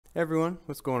Hey everyone,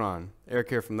 what's going on? Eric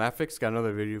here from LaughFix. Got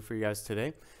another video for you guys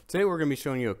today. Today we're going to be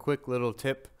showing you a quick little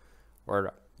tip,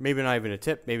 or maybe not even a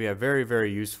tip, maybe a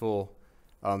very useful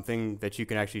thing that you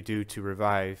can actually do to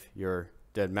revive your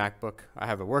dead MacBook. I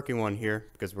have a working one here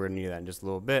because we're going to need that in just a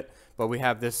little bit, but we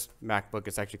have this MacBook.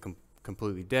 It's actually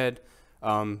completely dead.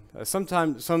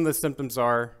 Sometimes some of the symptoms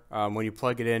are when you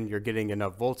plug it in, you're getting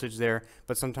enough voltage there,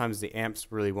 but sometimes the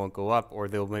amps really won't go up, or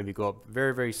they'll maybe go up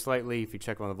very slightly. If you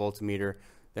check on the voltmeter,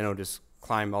 then it'll just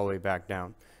climb all the way back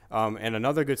down. And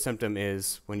another good symptom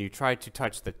is when you try to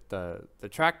touch the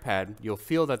trackpad, you'll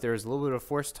feel that there's a little bit of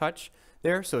forced touch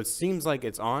there. So it seems like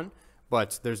it's on,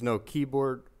 but there's no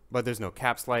keyboard, but there's no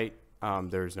caps light,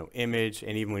 there's no image,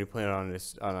 and even when you put it on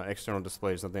an external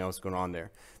display, there's something else going on there.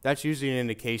 That's usually an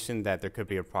indication that there could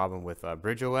be a problem with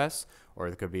Bridge OS, or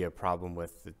there could be a problem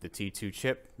with the T2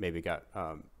 chip. Maybe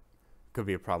could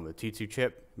be a problem with the T2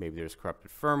 chip. Maybe there's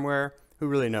corrupted firmware. Who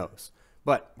really knows?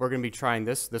 But we're going to be trying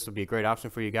this. This would be a great option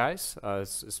for you guys,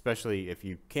 especially if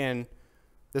you can.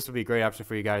 This would be a great option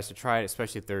for you guys to try it,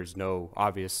 especially if there's no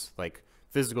obvious like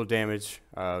physical damage,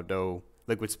 no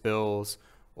liquid spills,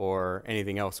 or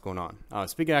anything else going on.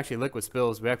 Speaking of actually liquid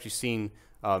spills, we've actually seen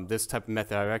this type of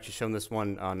method. I've actually shown this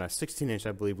one on a 16-inch,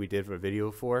 I believe we did a video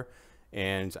for.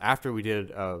 And after we did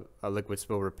a liquid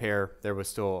spill repair, there was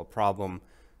still a problem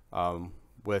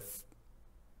with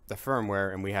the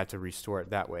firmware, and we had to restore it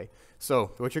that way.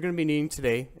 So what you're going to be needing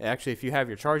today, actually, if you have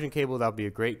your charging cable, that'll be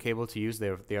a great cable to use,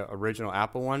 the original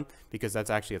Apple one, because that's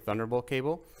actually a Thunderbolt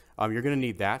cable. You're going to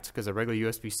need that because a regular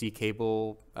USB-C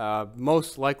cable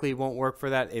most likely won't work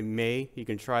for that. It may, you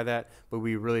can try that, but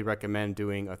we really recommend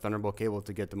doing a Thunderbolt cable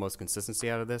to get the most consistency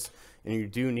out of this. And you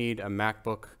do need a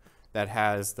MacBook that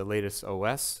has the latest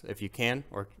OS if you can,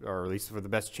 or at least for the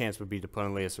best chance would be to put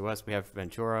on the latest OS. We have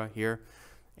Ventura here,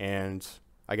 and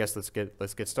I guess let's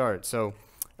get started. So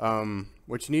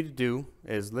what you need to do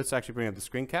is, let's actually bring up the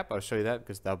screen cap. I'll show you that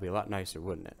because that'll be a lot nicer,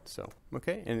 wouldn't it? So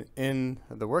okay, and in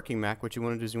the working Mac, what you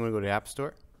want to do is you want to go to the App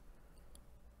Store,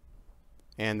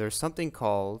 and there's something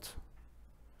called,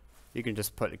 you can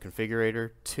just put a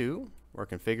Configurator 2 or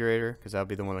Configurator, because that'll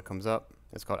be the one that comes up.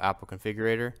 It's called Apple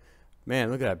Configurator. Man,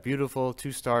 look at that beautiful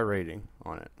 2-star rating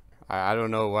on it. I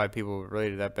don't know why people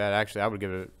rated that bad. Actually,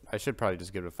 I should probably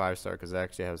just give it a 5-star because it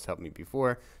actually has helped me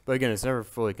before. But again, it's never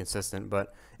fully consistent.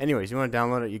 But anyways, you want to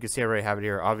download it. You can see I already have it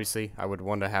here. Obviously, I would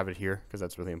want to have it here because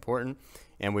that's really important.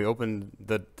 And we open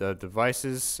the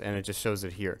devices, and it just shows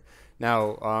it here.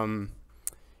 Now,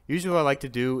 usually what I like to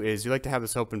do is you like to have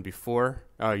this open before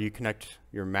you connect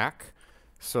your Mac.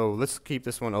 So let's keep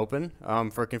this one open.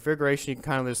 For configuration, you can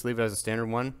kind of just leave it as a standard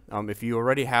one. If you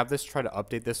already have this, try to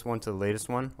update this one to the latest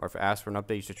one, or if it asks for an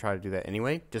update, you should try to do that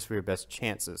anyway, just for your best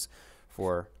chances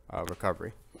for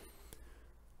recovery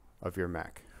of your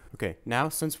Mac. Okay, now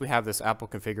since we have this Apple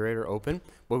Configurator open,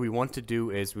 what we want to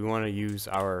do is we want to use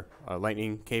our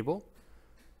lightning cable.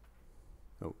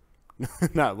 Oh,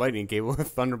 not lightning cable,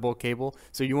 Thunderbolt cable.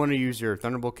 So you want to use your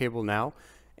Thunderbolt cable now.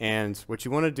 And what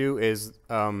you want to do is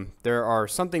there are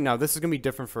something, now this is going to be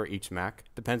different for each Mac,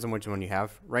 depends on which one you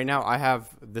have. Right now I have,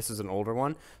 this is an older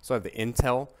one, so I have the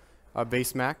Intel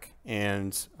based Mac,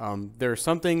 and there's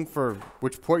something for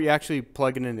which port you actually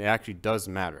plug it in, it actually does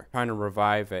matter. I'm trying to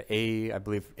revive I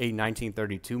believe a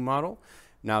 1932 model.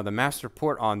 Now the master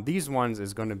port on these ones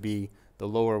is going to be the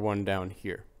lower one down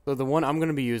here. So the one I'm going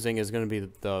to be using is going to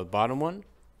be the bottom one,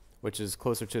 which is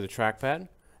closer to the trackpad.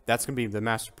 That's going to be the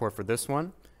master port for this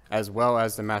one, as well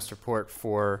as the master port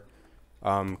for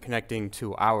connecting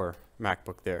to our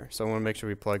MacBook there. So I want to make sure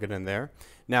we plug it in there.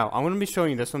 Now, I'm going to be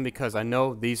showing you this one because I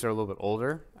know these are a little bit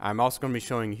older. I'm also going to be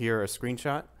showing here a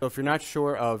screenshot. So if you're not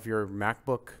sure of your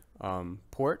MacBook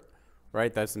port,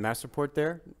 right, that's the master port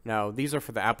there. Now, these are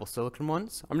for the Apple Silicon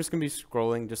ones. I'm just going to be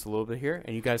scrolling just a little bit here,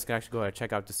 and you guys can actually go ahead and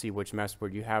check out to see which master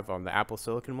port you have on the Apple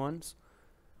Silicon ones.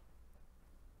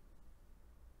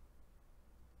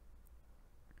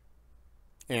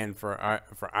 And for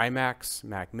iMacs,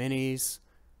 Mac Minis,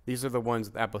 these are the ones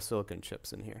with Apple Silicon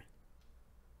chips in here.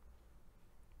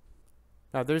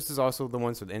 Now, this is also the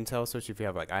ones with Intel, especially if you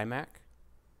have like iMac.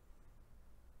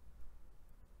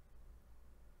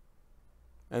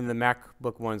 And the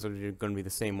MacBook ones are going to be the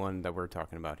same one that we're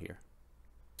talking about here.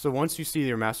 So once you see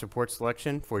your master port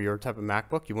selection for your type of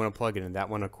MacBook, you want to plug it in that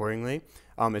one accordingly.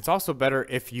 It's also better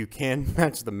if you can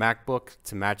match the MacBook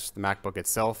to match the MacBook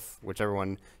itself, whichever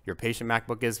one your patient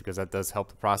MacBook is, because that does help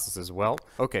the process as well.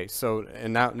 Okay, so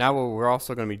and now what we're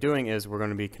also going to be doing is we're going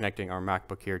to be connecting our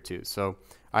MacBook here too. So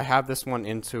I have this one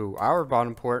into our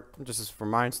bottom port, just as for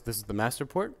mine. So this is the master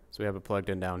port, so we have it plugged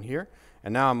in down here.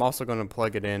 And now I'm also going to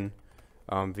plug it in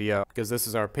because this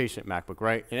is our patient MacBook,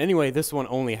 right? And anyway, this one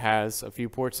only has a few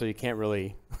ports, so you can't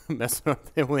really mess it up.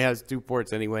 It only has 2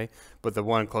 ports anyway, but the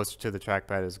one closer to the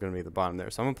trackpad is going to be the bottom there.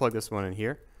 So I'm going to plug this one in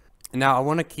here. Now I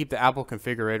want to keep the Apple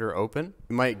Configurator open.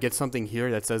 You might get something here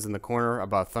that says in the corner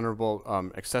about Thunderbolt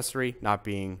accessory not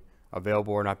being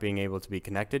available or not being able to be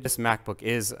connected. This MacBook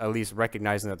is at least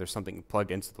recognizing that there's something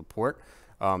plugged into the port.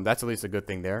 That's at least a good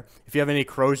thing there. If you have any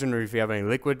corrosion or if you have any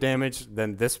liquid damage,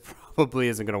 then this probably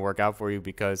isn't going to work out for you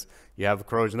because you have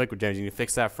corrosion, liquid damage. You need to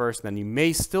fix that first, and then you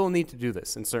may still need to do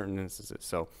this in certain instances.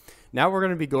 So now we're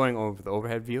going to be going over the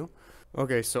overhead view.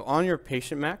 Okay, so on your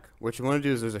patient Mac, what you want to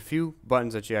do is there's a few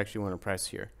buttons that you actually want to press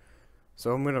here.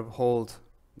 So I'm going to hold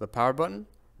the power button,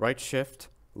 right shift,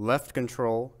 left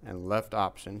control, and left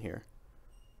option here.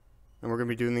 And we're going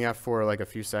to be doing that for like a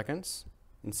few seconds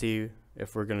and see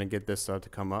if we're going to get this to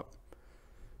come up.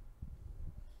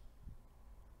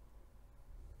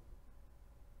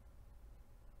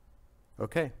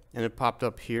 Okay, and it popped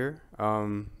up here.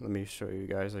 Let me show you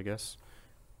guys, I guess.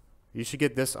 You should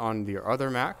get this on your other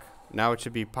Mac. Now it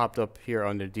should be popped up here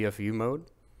on the DFU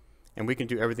mode. And we can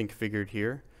do everything configured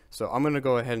here. So I'm going to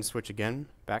go ahead and switch again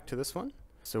back to this one.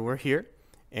 So we're here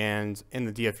and in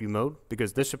the DFU mode,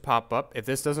 because this should pop up. If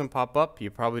this doesn't pop up, you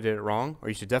probably did it wrong, or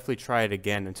you should definitely try it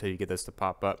again until you get this to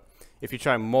pop up. If you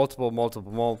try multiple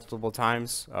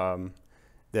times,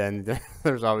 then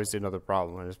there's obviously another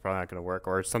problem and it's probably not going to work,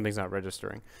 or something's not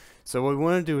registering. So what we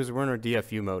want to do is we're in our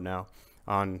DFU mode now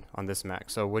on this Mac.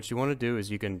 So what you want to do is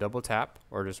you can double tap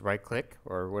or just right click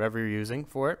or whatever you're using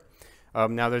for it.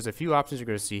 Now there's a few options you're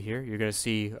going to see here. You're going to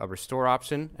see a restore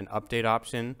option, an update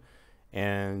option,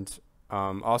 and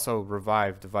also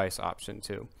revive device option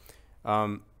too.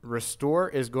 Restore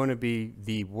is going to be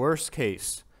the worst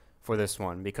case for this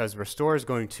one, because restore is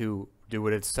going to do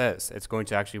what it says. It's going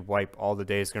to actually wipe all the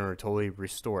data. It's going to totally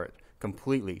restore it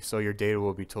completely, so your data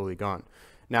will be totally gone.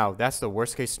 Now that's the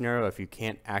worst case scenario. If you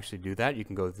can't actually do that, you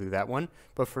can go through that one,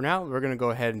 but for now we're going to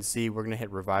go ahead and see. We're going to hit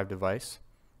revive device,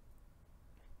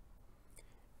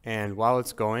 and while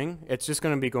it's going, it's just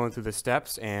going to be going through the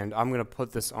steps, and I'm going to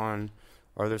put this on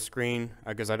our other screen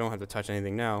because I don't have to touch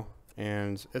anything now,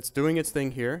 and it's doing its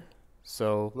thing here.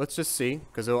 So let's just see,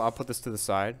 because I'll put this to the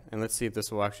side and let's see if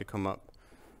this will actually come up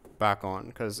back on,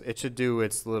 because it should do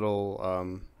its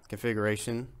little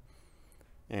configuration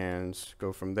and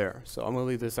go from there. So I'm going to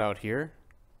leave this out here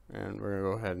and we're going to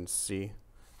go ahead and see.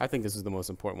 I think this is the most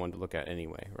important one to look at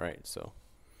anyway, right? So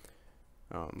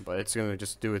but it's going to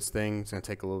just do its thing. It's going to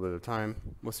take a little bit of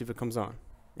time. We'll see if it comes on.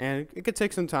 And it could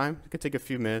take some time. It could take a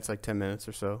few minutes, like 10 minutes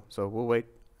or so. So we'll wait.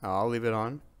 I'll leave it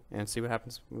on and see what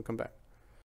happens when we come back.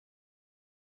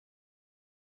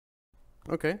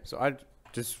 Okay, so I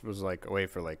just was like away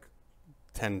for like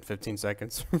 10-15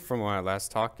 seconds from when I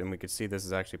last talked, and we could see this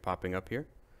is actually popping up here.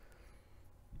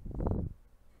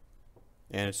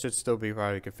 And it should still be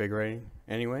probably configuring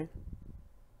anyway.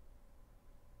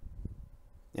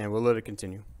 And we'll let it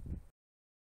continue.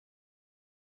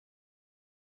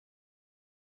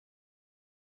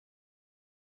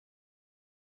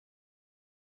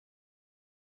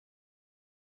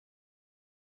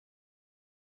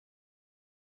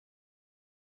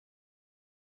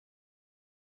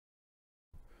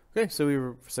 Okay, so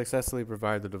we successfully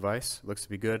revived the device. Looks to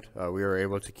be good. We were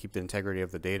able to keep the integrity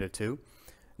of the data too.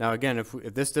 Now again, if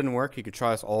this didn't work, you could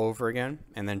try this all over again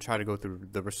and then try to go through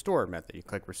the restore method. You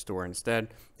click restore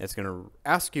instead. It's going to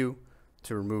ask you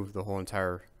to remove the whole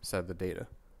entire set of the data.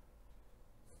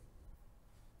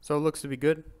 So it looks to be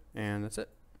good, and that's it.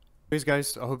 Anyways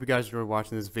guys, I hope you guys enjoyed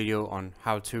watching this video on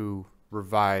how to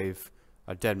revive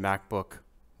a dead MacBook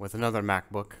with another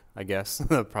MacBook, I guess.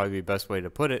 That'd probably be the best way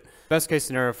to put it. Best case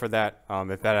scenario for that,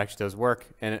 if that actually does work.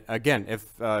 And again,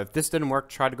 if this didn't work,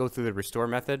 try to go through the restore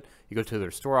method. You go to the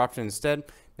restore option instead.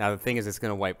 Now the thing is, it's going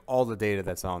to wipe all the data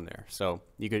that's on there. So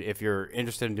you could, if you're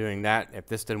interested in doing that, if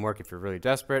this didn't work, if you're really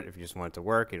desperate, if you just want it to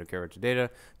work, you don't care about your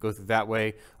data, go through that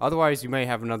way. Otherwise, you may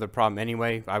have another problem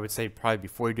anyway. I would say probably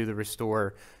before you do the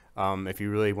restore, if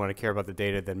you really want to care about the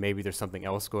data, then maybe there's something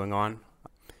else going on.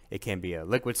 It can be a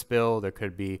liquid spill. There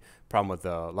could be a problem with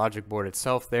the logic board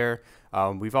itself there.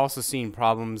 We've also seen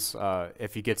problems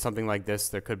if you get something like this.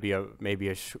 There could be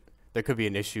there could be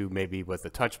an issue maybe with the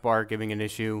touch bar giving an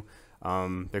issue.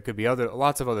 There could be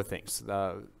lots of other things.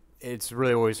 It's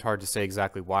really always hard to say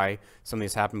exactly why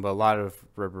something's happened, but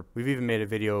we've even made a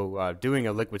video doing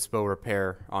a liquid spill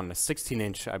repair on a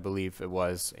 16-inch, I believe it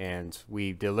was, and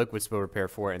we did a liquid spill repair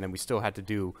for it, and then we still had to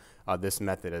do this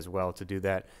method as well to do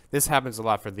that. This happens a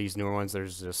lot for these newer ones.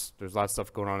 There's lots of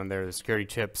stuff going on in there. There's security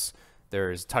chips,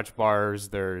 there's touch bars,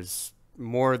 there's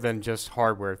more than just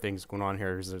hardware things going on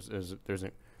here.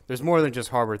 there's more than just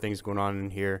hardware things going on in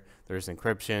here. There's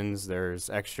encryptions, there's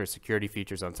extra security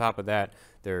features on top of that.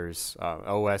 There's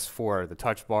OS for the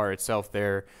touch bar itself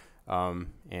there,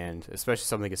 and especially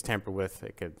something gets tampered with,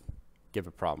 it could give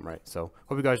a problem, right? So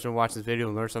hope you guys enjoyed watching this video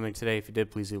and learned something today. If you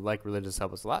did, please leave a like. Really does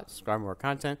help us a lot. Subscribe for more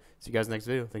content. See you guys next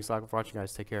video. Thanks a lot for watching,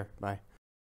 guys. Take care. Bye.